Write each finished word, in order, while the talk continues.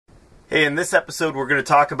Hey, in this episode we're going to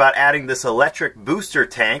talk about adding this electric booster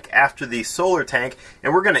tank after the solar tank,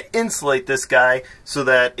 and we're going to insulate this guy so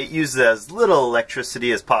that it uses as little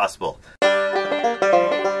electricity as possible.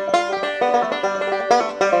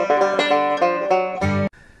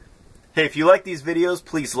 Hey, if you like these videos,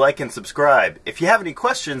 please like and subscribe. If you have any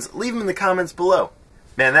questions, leave them in the comments below.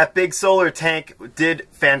 Man, that big solar tank did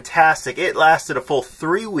fantastic. It lasted a full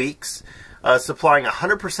 3 weeks. Supplying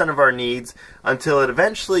 100% of our needs until it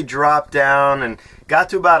eventually dropped down and got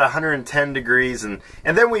to about 110 degrees, and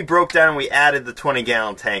then we broke down and we added the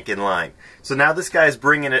 20-gallon tank in line. So now this guy's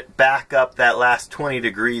bringing it back up that last 20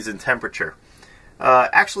 degrees in temperature.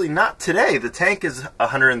 Actually, not today. The tank is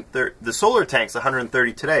 130. The solar tank's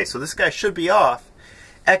 130 today, so this guy should be off,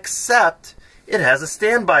 except it has a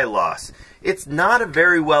standby loss. It's not a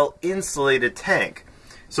very well insulated tank.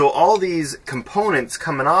 So all these components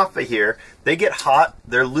coming off of here, they get hot,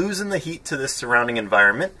 they're losing the heat to this surrounding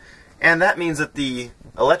environment, and that means that the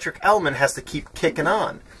electric element has to keep kicking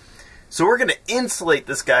on. So we're going to insulate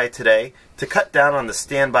this guy today to cut down on the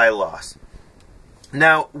standby loss.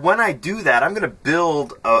 Now, when I do that, I'm going to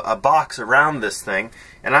build a box around this thing,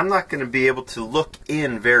 and I'm not going to be able to look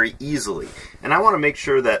in very easily. And I want to make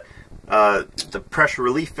sure that the pressure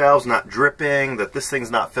relief valve's not dripping, that this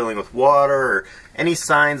thing's not filling with water, or any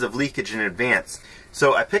signs of leakage in advance.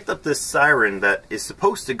 So I picked up this siren that is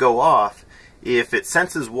supposed to go off if it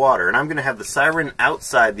senses water, and I'm going to have the siren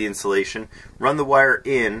outside the insulation, run the wire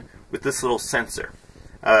in with this little sensor.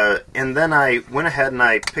 And then I went ahead and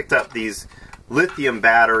I picked up these lithium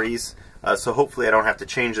batteries, so hopefully I don't have to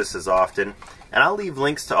change this as often. And I'll leave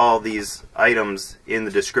links to all these items in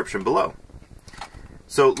the description below.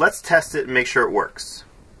 So let's test it and make sure it works.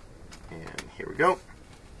 And here we go.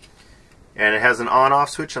 And it has an on-off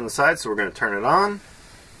switch on the side, so we're going to turn it on.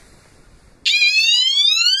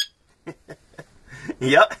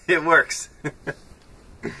 Yep, it works.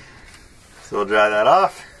 So we'll dry that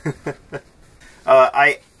off.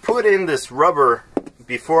 I put in this rubber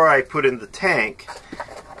before I put in the tank,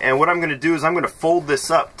 and what I'm going to do is I'm going to fold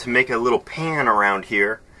this up to make a little pan around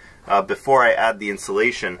here before I add the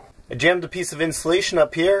insulation. I jammed a piece of insulation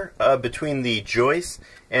up here between the joist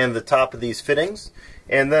and the top of these fittings,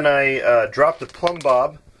 and then I dropped a plumb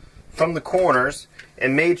bob from the corners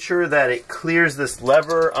and made sure that it clears this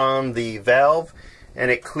lever on the valve and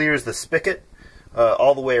it clears the spigot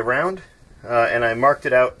all the way around, and I marked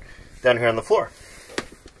it out down here on the floor.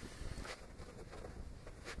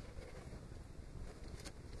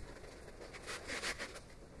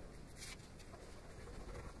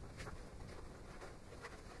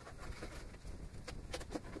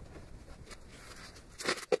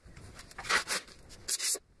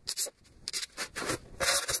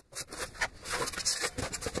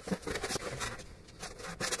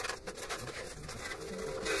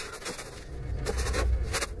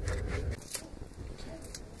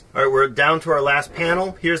 Alright, we're down to our last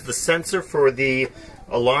panel. Here's the sensor for the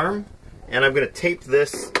alarm, and I'm going to tape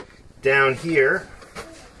this down here.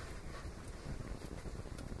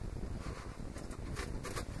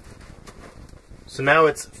 So now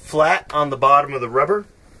it's flat on the bottom of the rubber,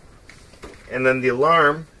 and then the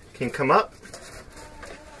alarm can come up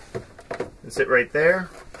and sit right there,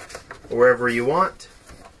 or wherever you want.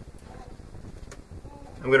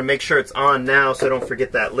 I'm going to make sure it's on now so I don't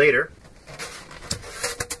forget that later.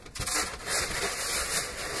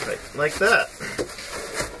 Like that.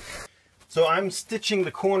 So I'm stitching the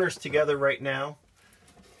corners together right now,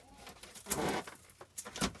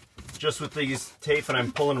 just with these tape, and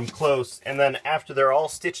I'm pulling them close, and then after they're all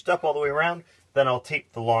stitched up all the way around, then I'll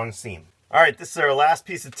tape the long seam. Alright, this is our last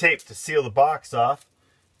piece of tape to seal the box off.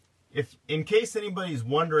 If in case anybody's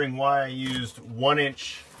wondering why I used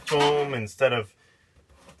 1-inch foam instead of,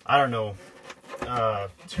 I don't know,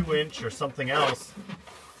 2-inch or something else,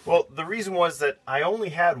 well, the reason was that I only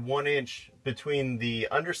had 1 inch between the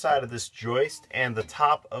underside of this joist and the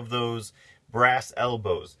top of those brass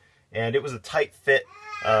elbows, and it was a tight fit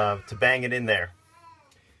to bang it in there.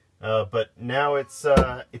 But now it's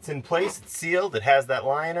in place, it's sealed, it has that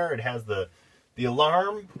liner, it has the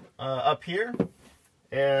alarm up here,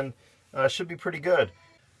 and should be pretty good.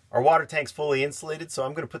 Our water tank's fully insulated, so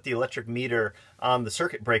I'm going to put the electric meter on the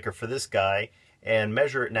circuit breaker for this guy and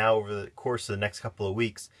measure it now over the course of the next couple of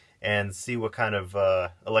weeks and see what kind of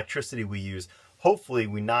electricity we use. Hopefully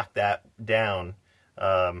we knock that down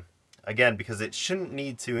again, because it shouldn't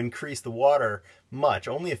need to increase the water much,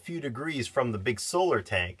 only a few degrees from the big solar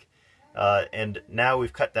tank, and now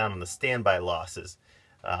we've cut down on the standby losses.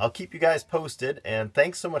 I'll keep you guys posted, and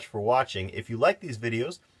thanks so much for watching. If you like these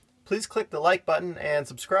videos, please click the like button and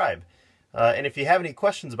subscribe. And if you have any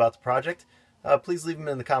questions about the project, please leave them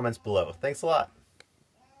in the comments below. Thanks a lot.